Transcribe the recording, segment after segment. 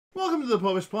Welcome to the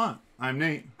Popish Plot. I'm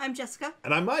Nate. I'm Jessica.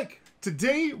 And I'm Mike.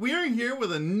 Today we are here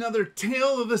with another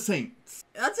Tale of the Saints.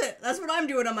 That's it. That's what I'm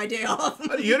doing on my day off.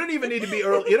 You don't even need to be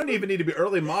early. You don't even need to be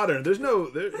early modern. There's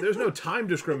no time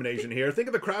discrimination here. Think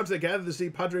of the crowds that gather to see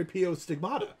Padre Pio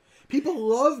Stigmata. People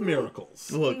love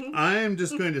miracles. Look, I am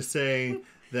just going to say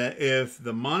that if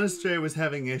the monastery was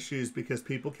having issues because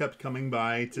people kept coming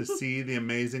by to see the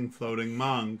amazing floating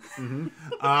monk,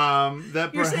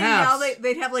 that You're perhaps... saying now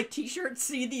they'd have like T-shirts,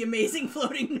 see the amazing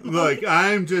floating monk. Look,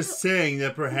 I'm just saying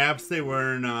that perhaps they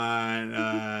were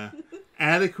not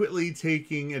adequately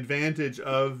taking advantage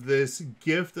of this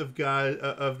gift of God,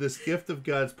 of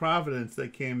God's providence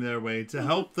that came their way to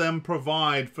help them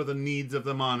provide for the needs of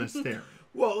the monastery.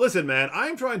 Well, listen, man,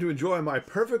 I'm trying to enjoy my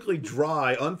perfectly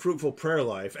dry, unfruitful prayer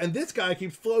life, and this guy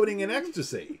keeps floating in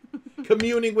ecstasy,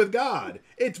 communing with God.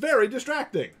 It's very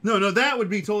distracting. No, that would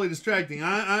be totally distracting.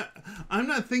 I'm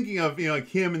not thinking of, like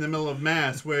him in the middle of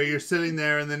Mass where you're sitting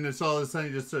there and then it's all of a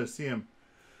sudden you just sort of see him.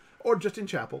 Or just in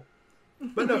chapel.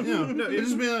 But no,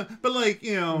 it's just but like,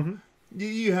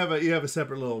 you have a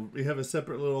separate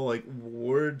little like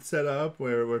ward set up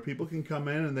where people can come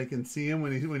in and they can see him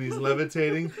when he's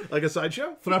levitating, like a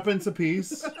sideshow. Threepence a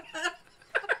piece.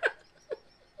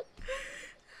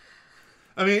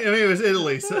 I mean it was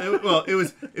Italy, so it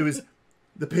was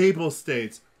the Papal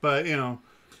States, but I don't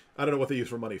know what they use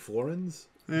for money. Florins,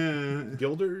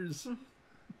 guilders,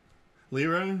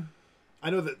 lira. I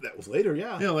know that was later.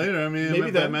 Yeah, later. I mean, maybe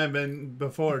that might have been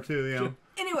before too. Sure.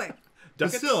 Anyway.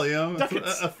 But still,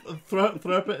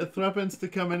 threepence to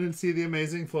come in and see the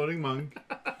amazing floating monk.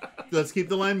 Let's keep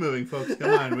the line moving, folks.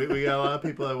 Come on. We got a lot of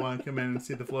people that want to come in and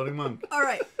see the floating monk. All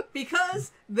right.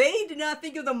 Because they did not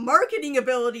think of the marketing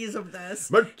abilities of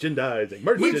this. Merchandising.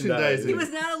 He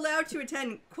was not allowed to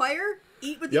attend choir,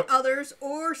 eat with the others,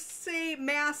 or say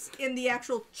Mass in the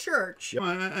actual church. Yep.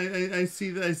 I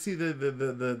see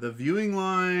the viewing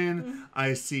line.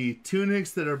 I see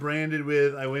tunics that are branded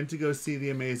with, I went to go see the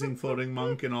amazing floating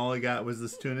monk, and all I got was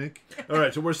this tunic. All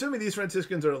right, so we're assuming these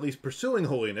Franciscans are at least pursuing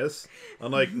holiness,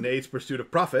 unlike Nate's pursuit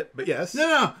of profit, but yes.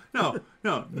 No,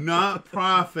 not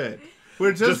profit.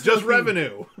 We're just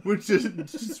revenue. We're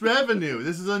just revenue.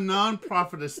 This is a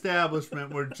non-profit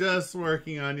establishment. We're just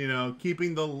working on,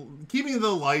 keeping the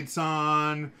lights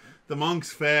on, the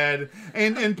monks fed,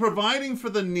 and providing for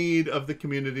the need of the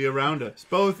community around us,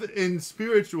 both in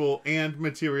spiritual and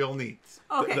material needs.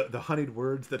 Okay. The honeyed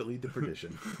words that lead to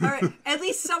perdition. All right. At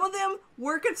least some of them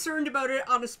were concerned about it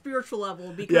on a spiritual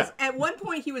level, because at one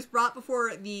point he was brought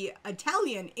before the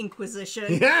Italian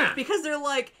Inquisition. Yeah. Because they're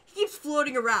like, he keeps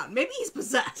floating around. Maybe he's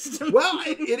possessed. Well,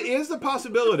 it is a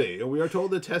possibility. We are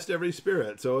told to test every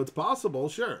spirit, so it's possible,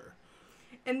 sure.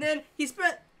 And then he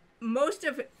spent most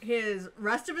of his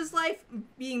rest of his life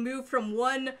being moved from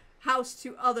one house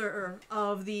to other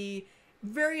of the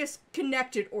various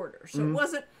connected orders. So it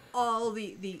wasn't all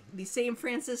the same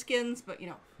Franciscans, but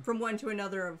from one to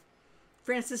another of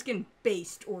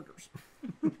Franciscan-based orders.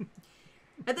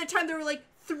 At that time, there were like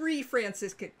 3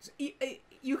 Franciscans.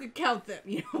 You could count them,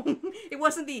 It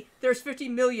wasn't there's 50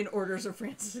 million orders of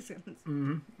Franciscans.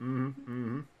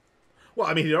 Well,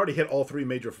 I mean, he already hit all 3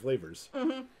 major flavors.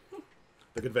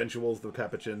 The conventuals, the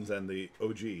capuchins, and the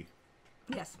OG.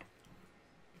 Yes.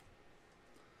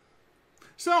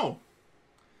 So,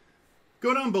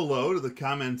 go down below to the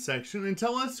comments section and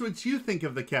tell us what you think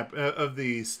of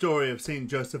the story of Saint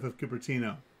Joseph of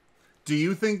Cupertino. Do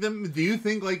you think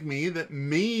like me that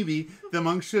maybe the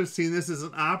monks should have seen this as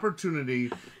an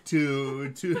opportunity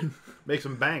to make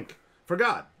some bank for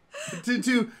God,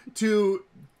 to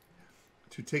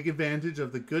take advantage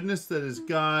of the goodness that is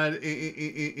God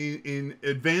in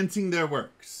advancing their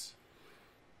works?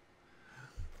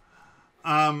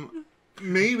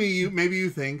 Maybe you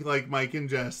think, like Mike and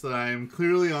Jess, that I am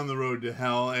clearly on the road to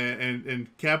hell, and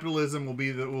capitalism will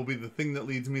be the thing that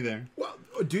leads me there. Well,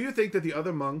 do you think that the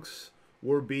other monks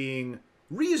were being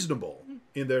reasonable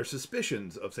in their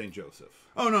suspicions of Saint Joseph?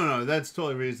 Oh, no, that's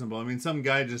totally reasonable. I mean, some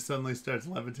guy just suddenly starts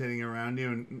levitating around you,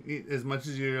 and as much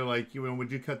as you're like,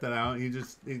 would you cut that out? It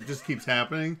just keeps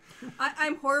happening.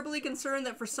 I'm horribly concerned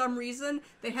that for some reason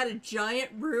they had a giant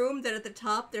room that at the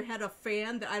top there had a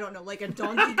fan that, I don't know, like a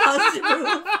donkey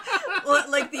costume,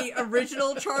 like the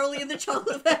original Charlie and the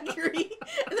Chocolate Factory.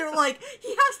 And they're like, he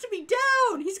has to be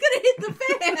down. He's gonna hit the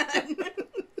fan.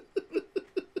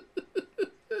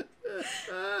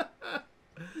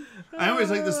 I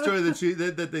always like the story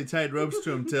that they tied ropes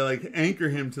to him to like anchor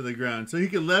him to the ground so he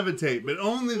could levitate, but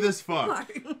only this far.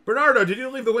 Bernardo, did you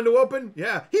leave the window open?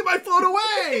 Yeah, he might float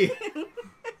away.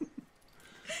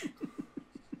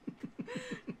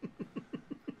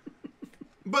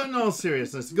 But in all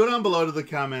seriousness, go down below to the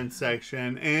comments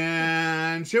section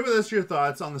and share with us your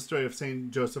thoughts on the story of St.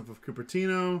 Joseph of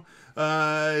Cupertino.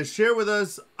 Share with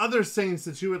us other saints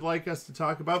that you would like us to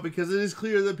talk about, because it is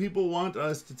clear that people want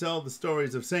us to tell the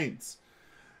stories of saints.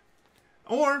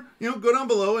 Or, go down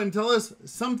below and tell us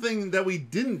something that we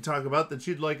didn't talk about that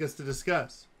you'd like us to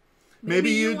discuss.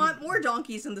 Maybe you want more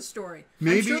donkeys in the story.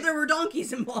 I'm sure there were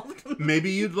donkeys involved.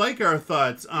 Maybe you'd like our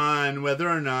thoughts on whether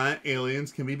or not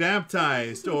aliens can be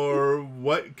baptized, or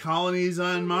what colonies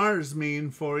on Mars mean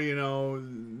for, the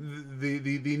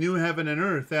new heaven and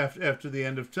earth after the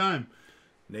end of time.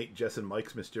 Nate, Jess, and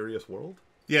Mike's mysterious world?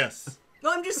 Yes.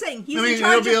 Well, I'm just saying, he's in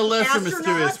charge of it'll be a lesser astronauts,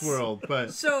 mysterious world,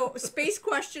 but... So, space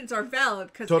questions are valid,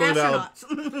 because Totally astronauts.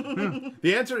 valid.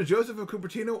 The answer is Joseph of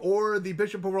Cupertino or the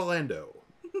Bishop of Orlando.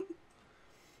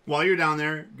 While you're down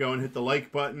there, go and hit the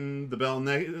like button,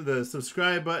 the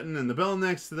subscribe button, and the bell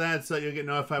next to that, so you'll get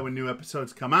notified when new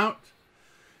episodes come out.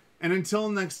 And until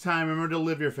next time, remember to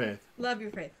live your faith. Love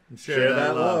your faith. And share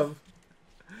that love.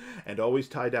 And always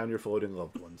tie down your floating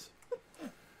loved ones.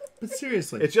 But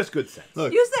seriously. It's just good sense.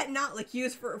 Look, use that knot like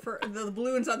used for the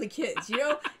balloons on the kids.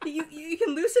 You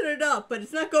can loosen it up, but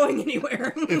it's not going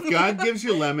anywhere. If God gives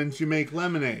you lemons, you make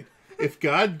lemonade. If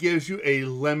God gives you a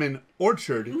lemon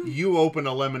orchard, you open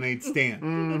a lemonade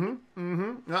stand.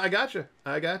 No, I gotcha.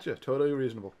 Totally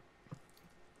reasonable.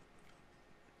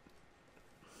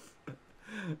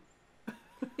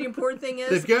 The important thing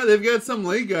is they've got some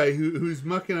lay guy who's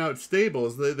mucking out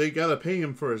stables. They got to pay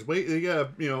him for his weight. They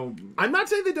got I'm not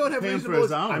saying they don't have reasonable.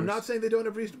 hours. I'm not saying they don't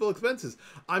have reasonable expenses.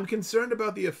 I'm concerned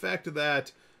about the effect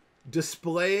that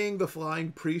displaying the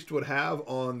flying priest would have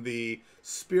on the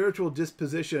spiritual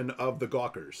disposition of the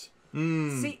gawkers.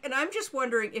 See, and I'm just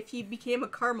wondering, if he became a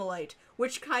Carmelite,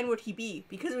 which kind would he be?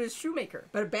 Because he was a shoemaker,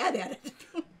 but bad at it.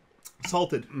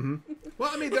 Salted. Well,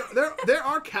 I mean, there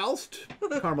are calced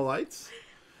Carmelites.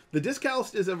 The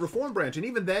discalced is a reform branch, and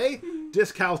even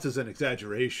discalced is an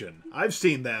exaggeration. I've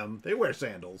seen them. They wear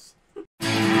sandals.